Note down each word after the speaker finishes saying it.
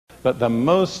But the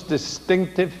most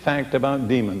distinctive fact about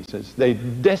demons is they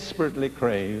desperately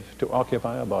crave to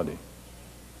occupy a body.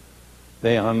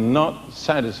 They are not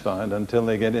satisfied until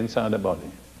they get inside a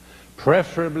body.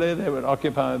 Preferably, they would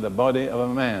occupy the body of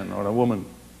a man or a woman.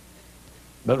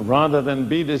 But rather than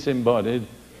be disembodied,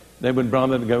 they would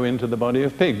rather go into the body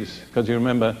of pigs. Because you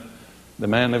remember, the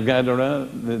man of Gadara,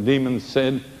 the demons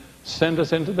said, send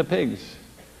us into the pigs.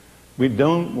 We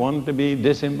don't want to be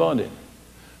disembodied.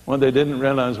 What they didn't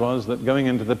realize was that going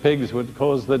into the pigs would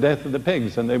cause the death of the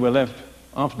pigs, and they were left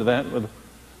after that with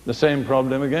the same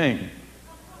problem again.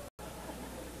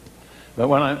 But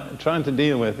what I'm trying to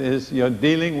deal with is you're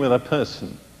dealing with a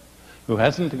person who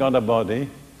hasn't got a body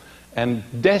and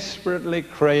desperately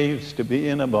craves to be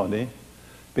in a body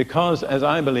because, as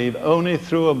I believe, only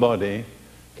through a body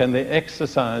can they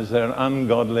exercise their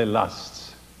ungodly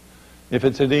lusts. If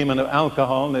it's a demon of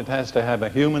alcohol, it has to have a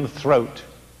human throat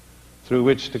through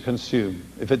which to consume.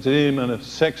 If it's a demon of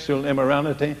sexual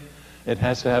immorality, it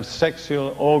has to have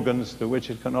sexual organs through which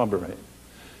it can operate.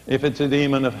 If it's a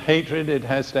demon of hatred, it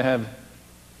has to have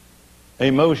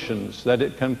emotions that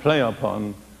it can play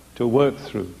upon to work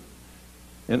through.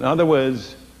 In other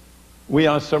words, we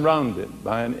are surrounded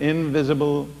by an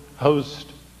invisible host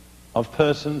of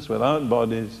persons without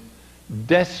bodies,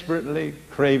 desperately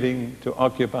craving to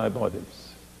occupy bodies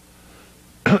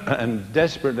and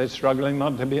desperately struggling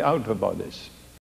not to be out of bodies.